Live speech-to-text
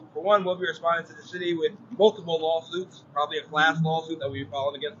For one, we'll be responding to the city with multiple lawsuits, probably a class lawsuit that we'll be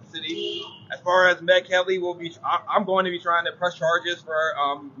filing against the city. As far as Meg Kelly, I'm going to be trying to press charges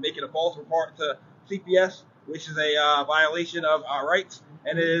for making a false report to CPS, which is a violation of our rights,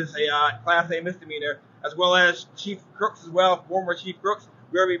 and it is a Class A misdemeanor, as well as Chief Crooks as well, former Chief Crooks.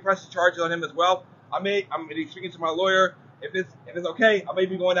 We're going to be pressing charges on him as well. I'm going to be speaking to my lawyer. If it's okay, I may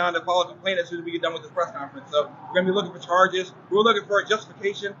be going down to file a complaint as soon as we get done with this press conference. So we're going to be looking for charges. We're looking for a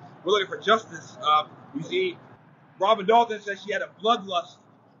justification. We're looking for justice. You see, Robin Dalton says she had a bloodlust,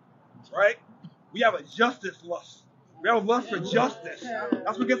 right? We have a justice lust. We have a lust for justice.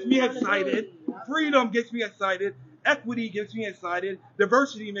 That's what gets me excited. Freedom gets me excited. Equity gets me excited.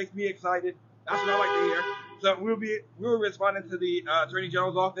 Diversity makes me excited. That's what I like to hear. So we'll be responding to the Attorney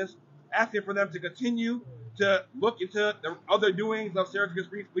General's office, asking for them to continue to look into the other doings of Saratoga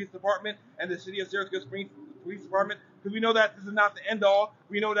Springs Police Department and the City of Saratoga Springs Police Department, because we know that this is not the end all.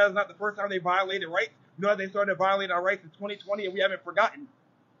 We know that it's not the first time they violated rights. We know that they started violating our rights in 2020, and we haven't forgotten.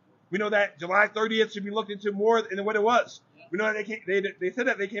 We know that July 30th should be looked into more than what it was. We know that they said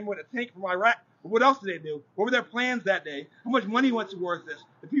that they came with a tank from Iraq, but what else did they do? What were their plans that day? How much money went towards this?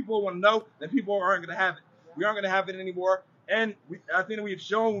 The people want to know, and people aren't going to have it. We aren't going to have it anymore, and I think that we've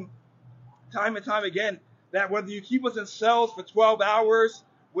shown time and time again that whether you keep us in cells for 12 hours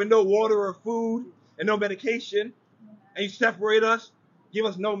with no water or food and no medication, and you separate us, give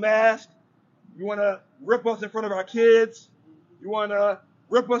us no mask, you want to rip us in front of our kids, you want to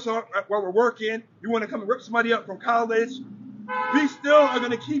rip us while we're working, you want to come and rip somebody up from college, we still are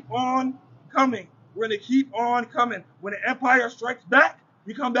going to keep on coming. We're going to keep on coming. When the empire strikes back,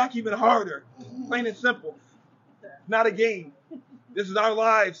 we come back even harder. Plain and simple. It's not a game. This is our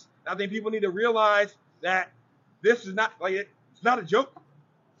lives. I think people need to realize that this is not it's not a joke.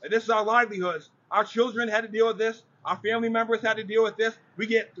 This is our livelihoods. Our children had to deal with this. Our family members had to deal with this. We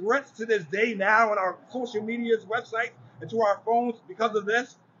get threats to this day now on our social media's websites and to our phones because of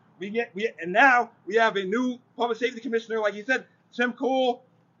this. And now we have a new public safety commissioner, like you said, Tim Cole.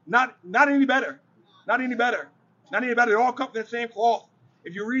 Not any better. Not any better. Not any better. They all come from the same cloth.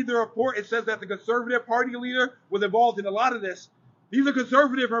 If you read the report, it says that the Conservative Party leader was involved in a lot of this. These are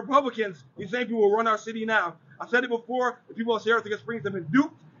conservative Republicans. These same people will run our city now. I said it before, the people of Saratoga Springs have been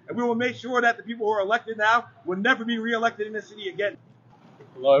duped, and we will make sure that the people who are elected now will never be reelected in this city again.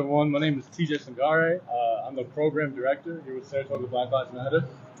 Hello, everyone. My name is TJ Sangare. I'm the program director here with Saratoga Black Lives Matter.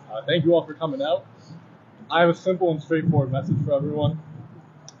 Thank you all for coming out. I have a simple and straightforward message for everyone.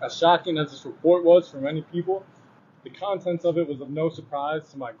 As shocking as this report was for many people, the contents of it was of no surprise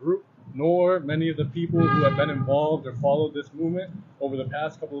to my group, nor many of the people who have been involved or followed this movement over the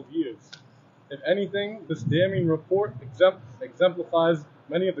past couple of years. If anything, this damning report exemplifies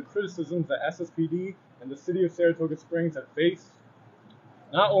many of the criticisms that SSPD and the City of Saratoga Springs have faced,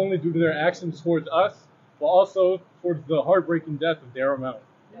 not only due to their actions towards us, but also towards the heartbreaking death of Darryl Mountain.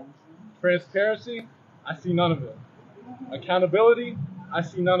 Transparency, I see none of it. Accountability, I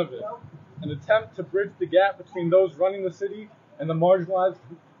see none of it. An attempt to bridge the gap between those running the city and the marginalized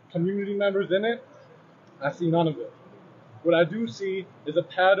community members in it, I see none of it. What I do see is a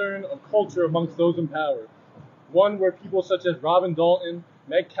pattern of culture amongst those in power. One where people such as Robin Dalton,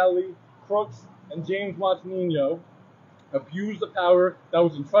 Meg Kelly, Crooks, and James Montanino abuse the power that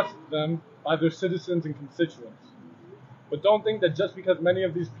was entrusted to them by their citizens and constituents. But don't think that just because many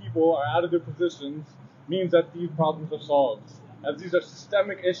of these people are out of their positions means that these problems are solved, as these are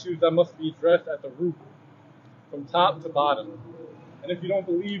systemic issues that must be addressed at the root, from top to bottom. And if you don't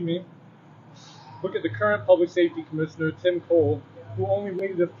believe me, look at the current Public Safety Commissioner, Tim Cole, who only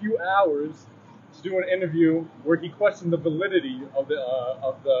waited a few hours to do an interview where he questioned the validity of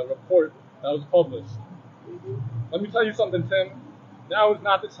the report that was published. Let me tell you something, Tim. Now is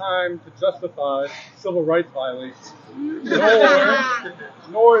not the time to justify civil rights violations,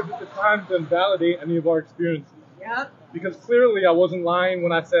 nor is it the time to invalidate any of our experiences. Yep. Because clearly I wasn't lying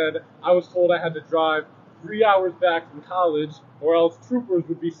when I said I was told I had to drive 3 hours back from college, or else troopers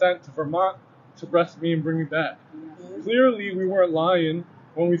would be sent to Vermont to arrest me and bring me back. Clearly we weren't lying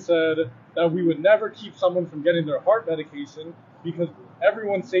when we said that we would never keep someone from getting their heart medication because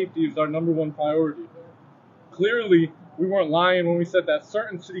everyone's safety is our number one priority. Clearly we weren't lying when we said that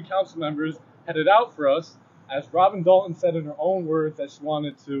certain city council members had it out for us, as Robin Dalton said in her own words that she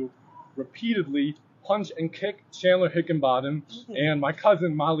wanted to repeatedly punch and kick Chandler Hickenbottom and my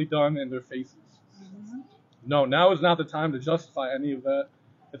cousin Molly Dunn in their faces. No, now is not the time to justify any of that.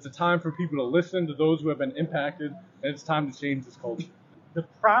 It's a time for people to listen to those who have been impacted, and it's time to change this culture. The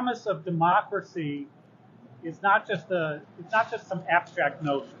promise of democracy is not just some abstract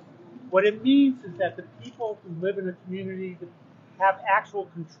notion. What it means is that the people who live in a community have actual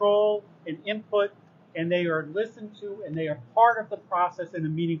control and input, and they are listened to, and they are part of the process in a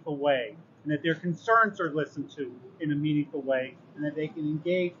meaningful way, and that their concerns are listened to in a meaningful way, and that they can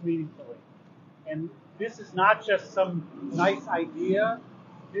engage meaningfully. And this is not just some nice idea.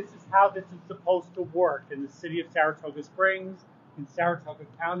 This is how this is supposed to work in the city of Saratoga Springs, in Saratoga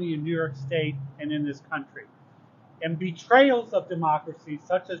County, in New York State, and in this country. And betrayals of democracy,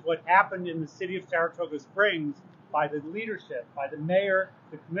 such as what happened in the city of Saratoga Springs by the leadership, by the mayor,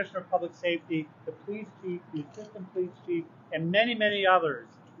 the commissioner of public safety, the police chief, the assistant police chief, and many, many others.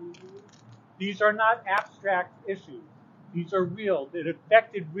 These are not abstract issues. These are real. It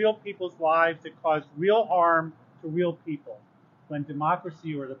affected real people's lives. It caused real harm to real people when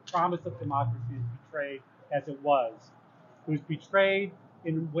democracy, or the promise of democracy, is betrayed as it was. It was betrayed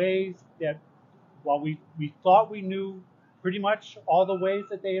in ways that, while we thought we knew pretty much all the ways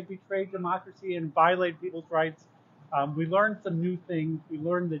that they had betrayed democracy and violated people's rights, we learned some new things. We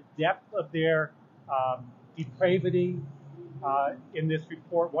learned the depth of their depravity in this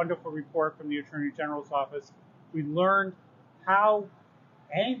report, wonderful report from the Attorney General's office. We learned how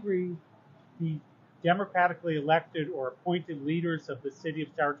angry the democratically elected or appointed leaders of the city of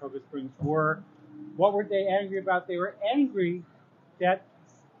Saratoga Springs were. What were they angry about? They were angry that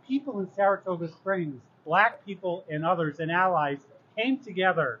people in Saratoga Springs, black people and others and allies, came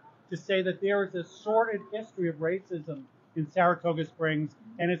together to say that there is a sordid history of racism in Saratoga Springs,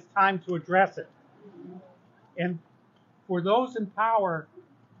 and it's time to address it. And for those in power,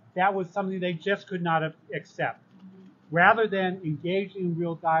 that was something they just could not accept. Rather than engaging in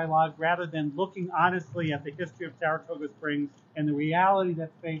real dialogue, rather than looking honestly at the history of Saratoga Springs and the reality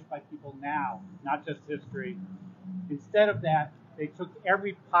that's faced by people now, not just history, instead of that, they took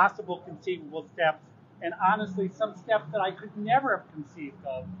every possible conceivable steps, and honestly, some steps that I could never have conceived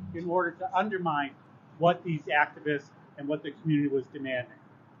of, in order to undermine what these activists and what the community was demanding.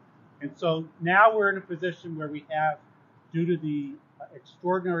 And so now we're in a position where we have, due to the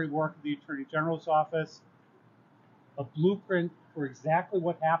extraordinary work of the Attorney General's office, a blueprint for exactly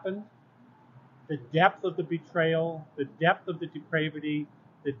what happened, the depth of the betrayal, the depth of the depravity,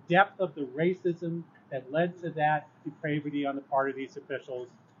 the depth of the racism that led to that depravity on the part of these officials.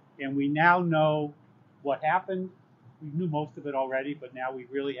 And we now know what happened. We knew most of it already, but now we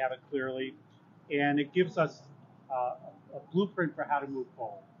really have it clearly. And it gives us a blueprint for how to move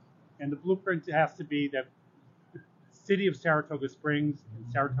forward. And the blueprint has to be that the city of Saratoga Springs and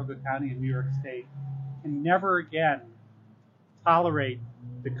Saratoga County in New York State can never again tolerate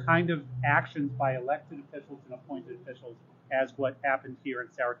the kind of actions by elected officials and appointed officials as what happened here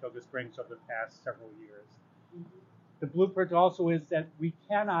in Saratoga Springs over the past several years. The blueprint also is that we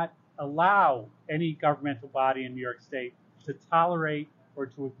cannot allow any governmental body in New York State to tolerate or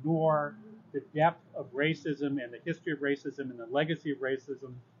to ignore the depth of racism and the history of racism and the legacy of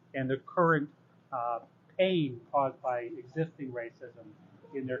racism and the current pain caused by existing racism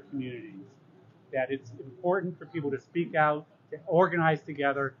in their communities. That it's important for people to speak out, to organize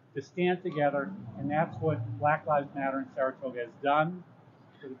together, to stand together, and that's what Black Lives Matter in Saratoga has done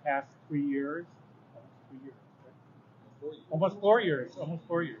for the past 3 years. Almost four years.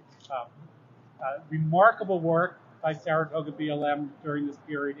 Remarkable work by Saratoga BLM during this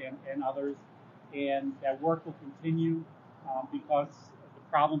period and others, and that work will continue because the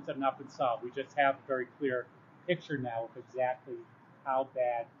problems have not been solved. We just have a very clear picture now of exactly how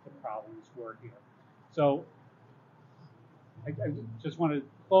bad the problems were here. So I just want to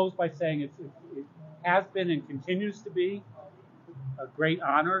close by saying it has been and continues to be a great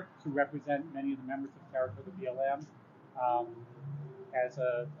honor to represent many of the members of Saratoga BLM. As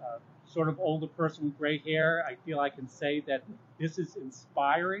a sort of older person with gray hair, I feel I can say that this is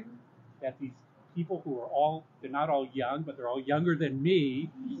inspiring, that these people who are all, they're not all young, but they're all younger than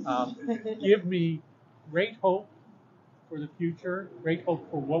me, give me great hope for the future, great hope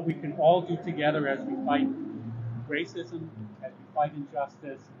for what we can all do together as we fight racism, as we fight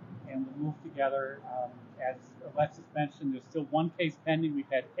injustice, and we move together. As Alexis mentioned, there's still one case pending. We've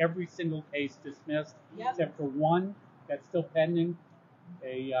had every single case dismissed, except for one that's still pending.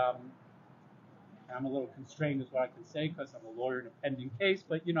 I'm a little constrained is what I can say because I'm a lawyer in a pending case,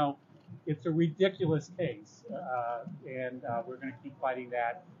 but you know, it's a ridiculous case, and we're going to keep fighting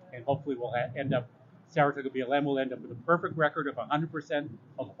that, and hopefully we'll end up, Saratoga BLM will end up with a perfect record of 100%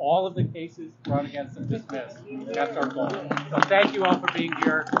 of all of the cases brought against them dismissed. That's our goal. So thank you all for being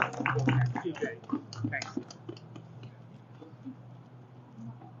here. Thanks.